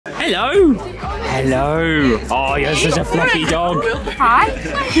Hello. Hello. Oh, you're such a fluffy dog. Hi.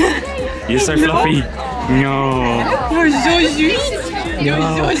 You're so fluffy. No. You're so sweet. You're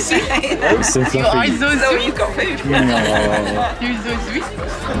No. so sweet. You're so You are fluffy. so sweet. You got food. No. You're so sweet.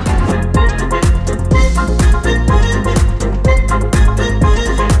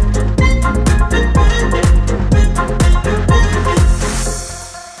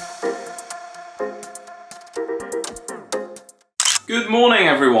 Good morning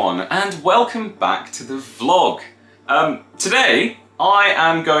everyone and welcome back to the vlog. Today I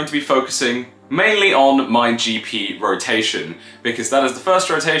am going to be focusing mainly on my GP rotation because that is the first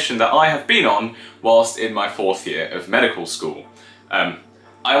rotation that I have been on whilst in my 4th year of medical school. I'm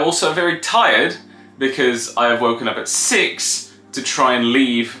also very tired because I have woken up at 6 to try and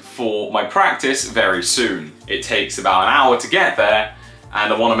leave for my practice very soon. It takes about an hour to get there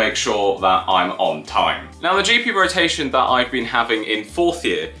and I want to make sure that I'm on time. Now the GP rotation that I've been having in 4th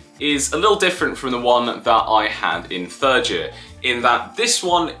year is a little different from the one that I had in 3rd year, in that this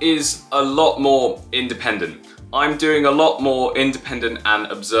one is a lot more independent. I'm doing a lot more independent and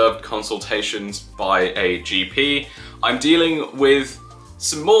observed consultations by a GP. I'm dealing with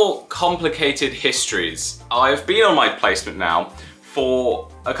some more complicated histories. I've been on my placement now for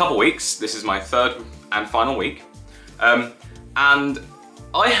a couple weeks. This is my 3rd and final week. And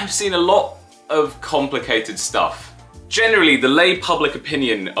I have seen a lot of complicated stuff. Generally, the lay public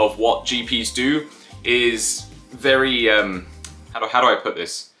opinion of what GPs do is very, how do I put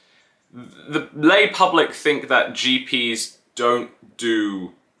this? The lay public think that GPs don't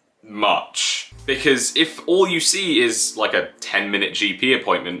do much. Because if all you see is like a 10-minute GP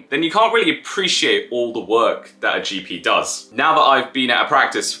appointment, then you can't really appreciate all the work that a GP does. Now that I've been at a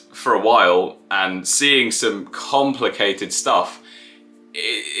practice for a while and seeing some complicated stuff,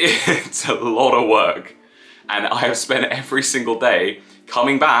 it's a lot of work and I have spent every single day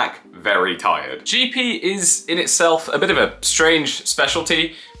coming back very tired. GP is in itself a bit of a strange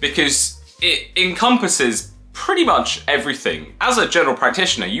specialty because it encompasses pretty much everything. As a general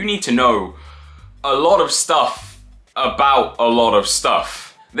practitioner, you need to know a lot of stuff about a lot of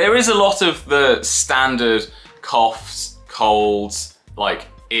stuff. There is a lot of the standard coughs, colds, like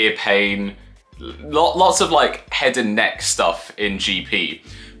ear pain, lots of like head and neck stuff in GP,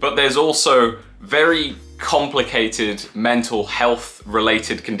 but there's also very complicated mental health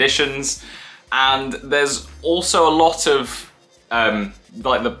related conditions, and there's also a lot of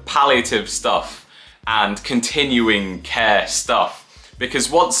like the palliative stuff and continuing care stuff, because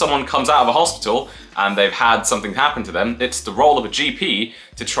once someone comes out of a hospital and they've had something happen to them, it's the role of a GP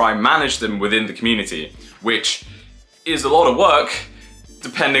to try and manage them within the community, which is a lot of work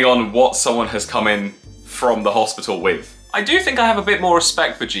depending on what someone has come in from the hospital with. I do think I have a bit more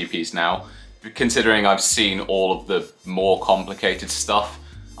respect for GPs now, considering I've seen all of the more complicated stuff.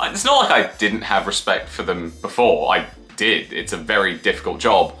 It's not like I didn't have respect for them before, I did. It's a very difficult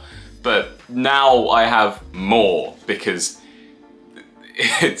job, but now I have more because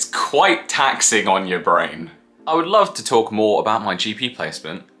it's quite taxing on your brain. I would love to talk more about my GP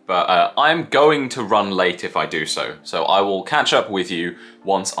placement, but I'm going to run late if I do so. So I will catch up with you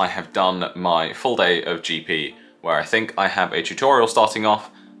once I have done my full day of GP, where I think I have a tutorial starting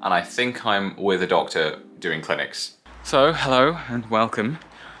off, and I think I'm with a doctor doing clinics. So hello and welcome.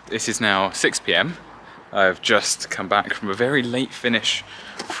 This is now 6 PM. I've just come back from a very late finish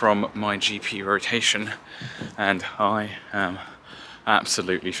from my GP rotation, and I am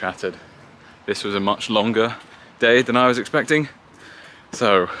absolutely shattered. This was a much longer day than I was expecting,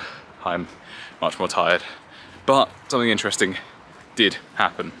 so I'm much more tired. But something interesting did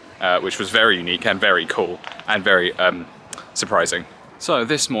happen, which was very unique and very cool and very surprising. So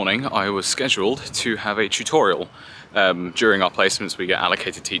this morning I was scheduled to have a tutorial. During our placements we get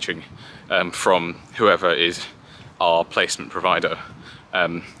allocated teaching from whoever is our placement provider,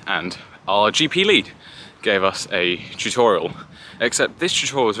 and our GP lead gave us a tutorial, except this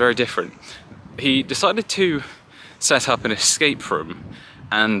tutorial was very different. He decided to set up an escape room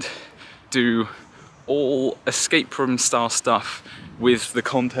and do all escape room style stuff with the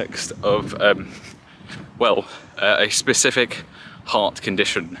context of, a specific heart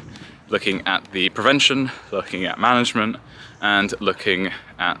condition, looking at the prevention, looking at management, and looking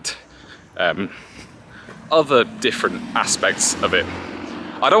at other different aspects of it.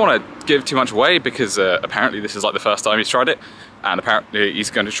 I don't want to give too much away because apparently this is like the first time he's tried it, and apparently he's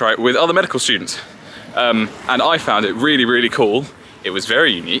going to try it with other medical students. And I found it really, really cool. It was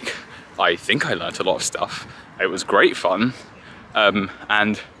very unique. I think I learnt a lot of stuff. It was great fun,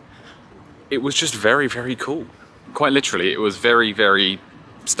 and it was just very, very cool. Quite literally, it was very, very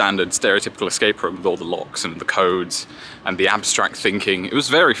standard stereotypical escape room with all the locks and the codes and the abstract thinking. It was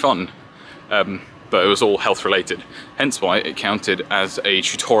very fun, but it was all health related, hence why it counted as a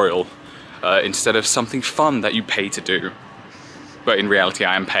tutorial instead of something fun that you pay to do. But in reality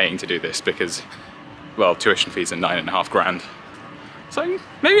I am paying to do this because, well, tuition fees are 9.5 grand. So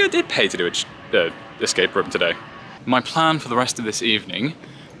maybe I did pay to do an escape room today. My plan for the rest of this evening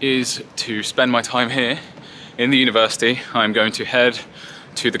is to spend my time here in the university. I'm going to head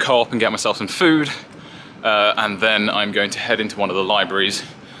to the co-op and get myself some food, and then I'm going to head into one of the libraries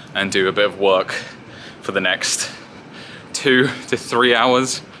and do a bit of work for the next 2 to 3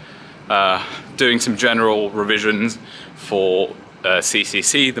 hours, doing some general revisions for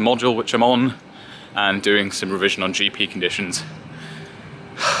CCC, the module which I'm on, and doing some revision on GP conditions.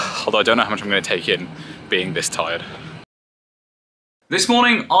 Although I don't know how much I'm going to take in, being this tired. This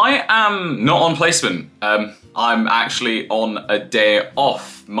morning I am not on placement. I'm actually on a day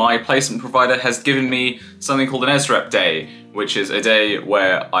off. My placement provider has given me something called an ESREP day, which is a day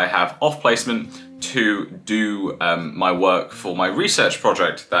where I have off placement to do my work for my research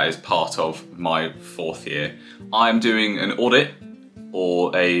project that is part of my 4th year. I'm doing an audit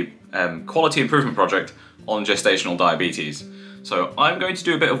or a quality improvement project on gestational diabetes. So I'm going to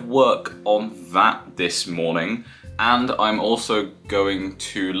do a bit of work on that this morning, and I'm also going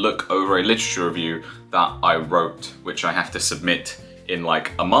to look over a literature review that I wrote, which I have to submit in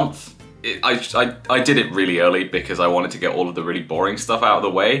like a month. I did it really early because I wanted to get all of the really boring stuff out of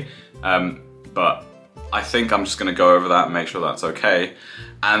the way, but I think I'm just going to go over that and make sure that's okay,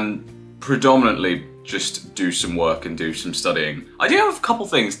 and predominantly just do some work and do some studying. I do have a couple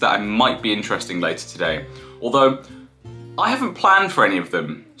things that I might be interesting later today, although I haven't planned for any of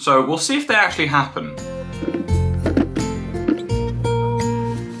them, so we'll see if they actually happen.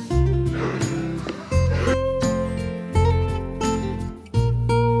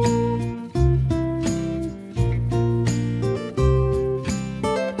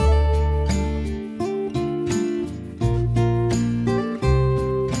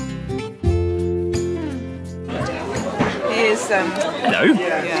 Hello.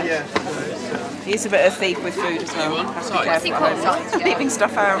 Yeah. He's a bit of a thief with food as well. Have to be careful at home. Leaving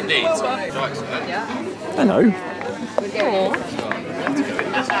stuff out. Hello.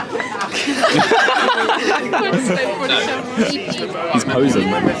 He's posing.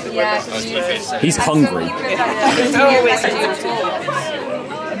 He's hungry.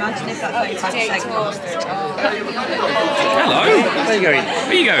 Hello. Where are you going? Where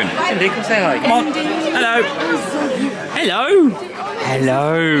are you going? Andy, come say hi. Come on. Hello. Hello.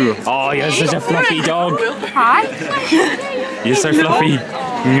 Hello. Oh, you're such a fluffy dog. Hi. You're so fluffy.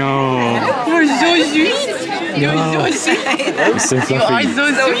 No. You're so sweet. You're so sweet. You're so fluffy. You are so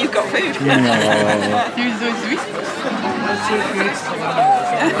sweet. You've got food. No. You're so sweet.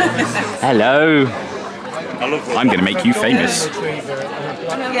 Hello. I'm going to make you famous.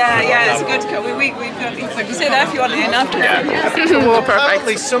 Yeah, it's good. We say that if you want to enough. Yeah. More perfect.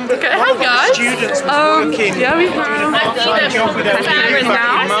 Okay, hi guys. Students working. Yeah, we have.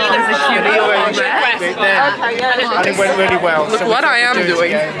 And it went really well. Look what I am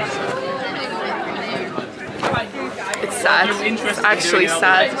doing. It's sad. It's actually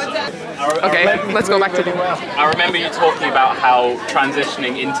sad. Okay, let's go back to the... I remember you talking about how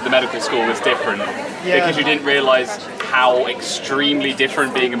transitioning into the medical school was different because you didn't realise how extremely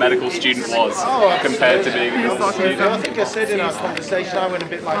different being a medical student was compared to being a business student. I think I said in our conversation, I went a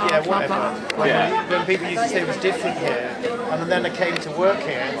bit like, yeah, whatever. When people used to say it was different here, and then I came to work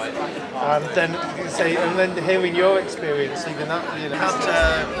here, and then hearing your experience, even that, you know, I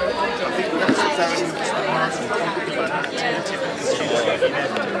think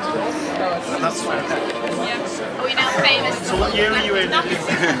that's fair. Are we now famous? So what year are you in?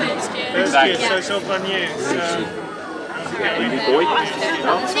 First year, so it's all brand new.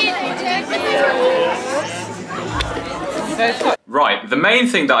 Right, the main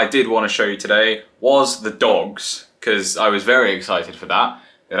thing that I did want to show you today was the dogs, because I was very excited for that.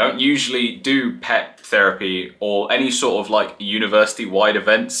 They don't usually do pet therapy or any sort of like university-wide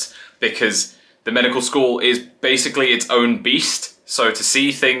events because the medical school is basically its own beast. So to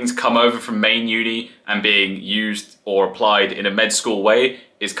see things come over from main uni and being used or applied in a med school way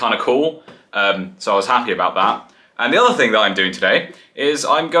is kind of cool. So I was happy about that. And the other thing that I'm doing today is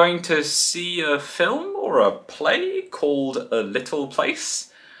I'm going to see a film or a play called A Little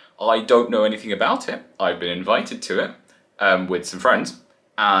Place. I don't know anything about it. I've been invited to it with some friends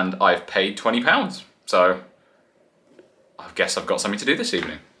and I've paid £20. So I guess I've got something to do this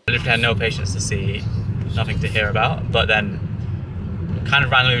evening. I literally had no patience to see, nothing to hear about, but then kind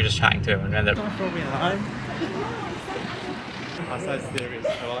of randomly just chatting to him and ended up... I said serious.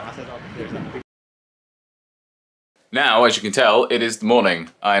 I said I'm serious. Now, as you can tell, it is the morning.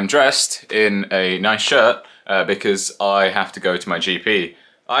 I am dressed in a nice shirt because I have to go to my GP.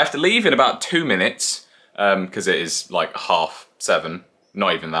 I have to leave in about 2 minutes because it is like 7:30,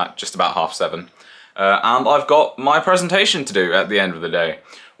 not even that, just about 7:30. And I've got my presentation to do at the end of the day,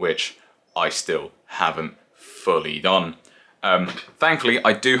 which I still haven't fully done. Thankfully,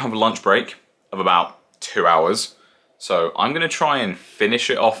 I do have a lunch break of about 2 hours, so I'm going to try and finish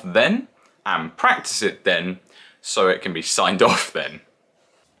it off then and practice it then, so it can be signed off then.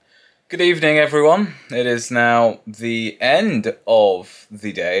 Good evening, everyone. It is now the end of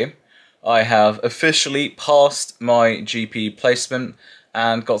the day. I have officially passed my GP placement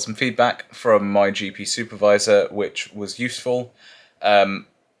and got some feedback from my GP supervisor, which was useful.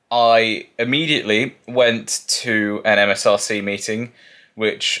 I immediately went to an MSRC meeting,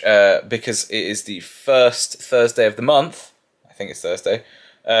 which, because it is the first Thursday of the month, I think it's Thursday,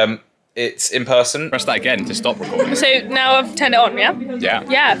 it's in person. Press that again to stop recording. So now I've turned it on, yeah? Yeah.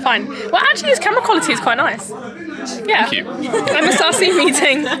 Yeah, fine. Well, actually, this camera quality is quite nice. Yeah. Thank you. MSRC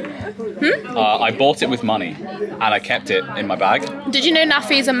meeting. I bought it with money, and I kept it in my bag. Did you know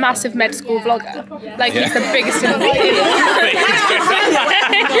Nafi is a massive med school vlogger? Like, he's the biggest in the world.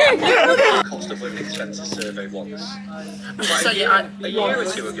 Cost of living expenses survey once. So yeah, A year or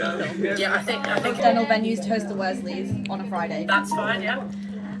two ago. yeah, I think External venues to host the Worsleys on a Friday. that's fine. Yeah.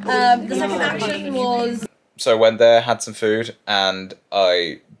 The second action was So I went there, had some food, and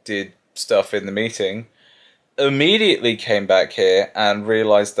I did stuff in the meeting. Immediately came back here and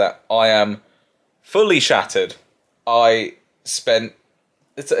realised that I am fully shattered. I spent...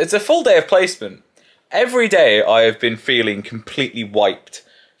 It's a full day of placement. Every day I have been feeling completely wiped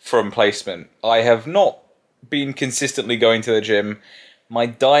from placement. I have not been consistently going to the gym. My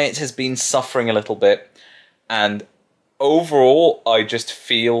diet has been suffering a little bit. And overall, I just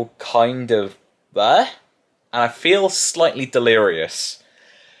feel kind of there. And I feel slightly delirious.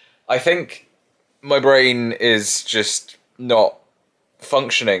 I think my brain is just not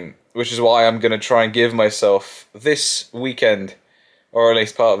functioning, which is why I'm going to try and give myself this weekend, or at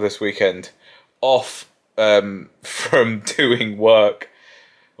least part of this weekend, off from doing work.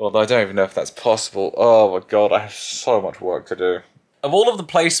 Although I don't even know if that's possible. Oh my god, I have so much work to do. Of all of the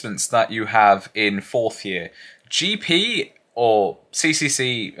placements that you have in 4th year, GP or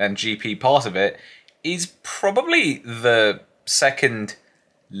CCC and GP part of it is probably the second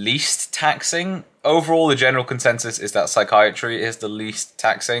least taxing. Overall, the general consensus is that psychiatry is the least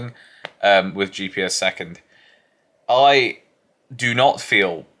taxing, with GP as second. I do not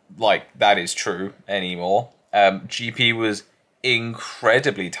feel like that is true anymore. GP was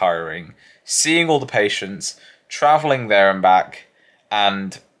incredibly tiring. Seeing all the patients, travelling there and back,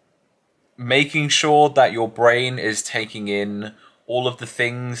 and making sure that your brain is taking in all of the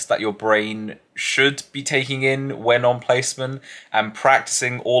things that your brain should be taking in when on placement, and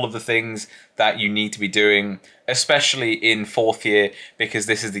practicing all of the things that you need to be doing, especially in 4th year, because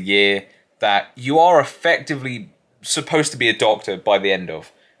this is the year that you are effectively supposed to be a doctor by the end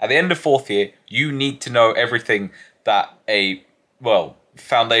of. At the end of 4th year, you need to know everything that a, well,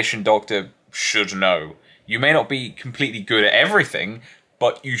 foundation doctor should know. You may not be completely good at everything,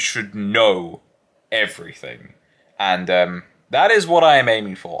 but you should know everything. And that is what I am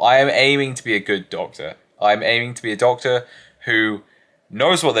aiming for. I am aiming to be a good doctor. I am aiming to be a doctor who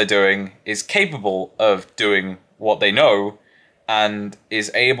knows what they're doing, is capable of doing what they know, and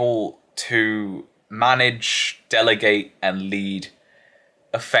is able to manage, delegate, and lead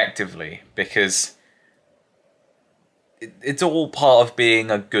effectively, because it's all part of being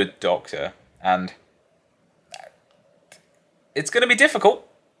a good doctor, and it's going to be difficult,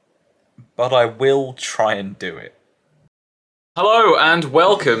 but I will try and do it. Hello and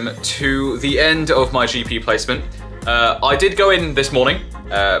welcome to the end of my GP placement. I did go in this morning,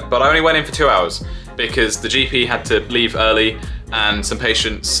 but I only went in for 2 hours because the GP had to leave early and some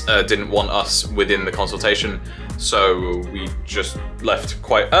patients didn't want us within the consultation, so we just left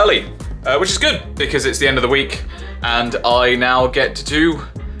quite early, which is good because it's the end of the week and I now get to do,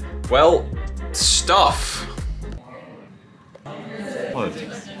 well, stuff.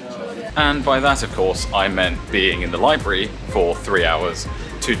 And by that, of course, I meant being in the library for 3 hours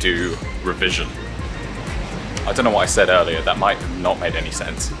to do revision. I don't know what I said earlier, that might have not made any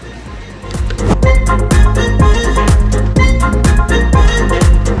sense.